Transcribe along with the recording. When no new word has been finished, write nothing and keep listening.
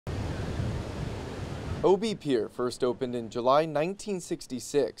OB Pier first opened in July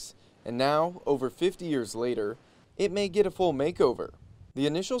 1966, and now, over 50 years later, it may get a full makeover. The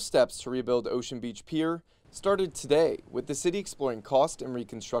initial steps to rebuild Ocean Beach Pier started today, with the city exploring cost and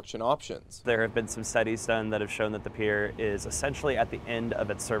reconstruction options. There have been some studies done that have shown that the pier is essentially at the end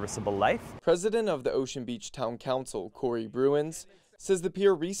of its serviceable life. President of the Ocean Beach Town Council, Corey Bruins, says the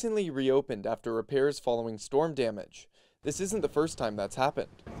pier recently reopened after repairs following storm damage. This isn't the first time that's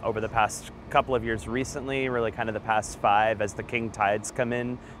happened. Over the past couple of years recently, really kind of the past 5, as the king tides come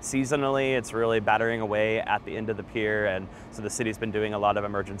in seasonally, it's really battering away at the end of the pier, and so the city's been doing a lot of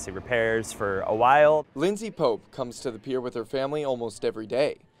emergency repairs for a while. Lindsay Pope comes to the pier with her family almost every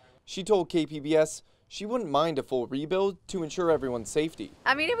day. She told KPBS she wouldn't mind a full rebuild to ensure everyone's safety.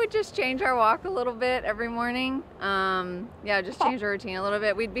 I mean, it would just change our walk a little bit every morning. Yeah, just change our routine a little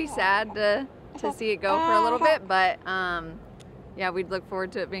bit. We'd be sad to see it go for a little bit, but yeah, we'd look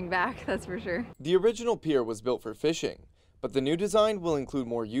forward to it being back, that's for sure. The original pier was built for fishing, but the new design will include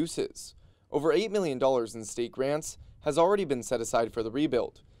more uses. Over $8 million in state grants has already been set aside for the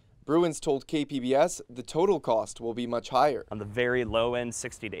rebuild. Bruins told KPBS the total cost will be much higher. On the very low end,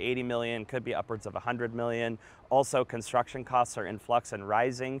 60 to 80 million, could be upwards of 100 million. Also, construction costs are in flux and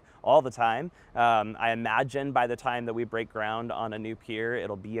rising all the time. I imagine by the time that we break ground on a new pier,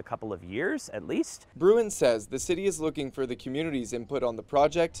 it'll be a couple of years at least. Bruins says the city is looking for the community's input on the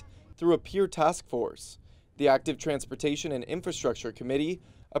project through a pier task force. The Active Transportation and Infrastructure Committee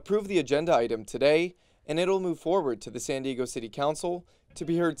approved the agenda item today, and it'll move forward to the San Diego City Council to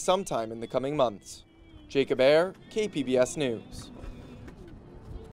be heard sometime in the coming months. Jacob Aere, KPBS News.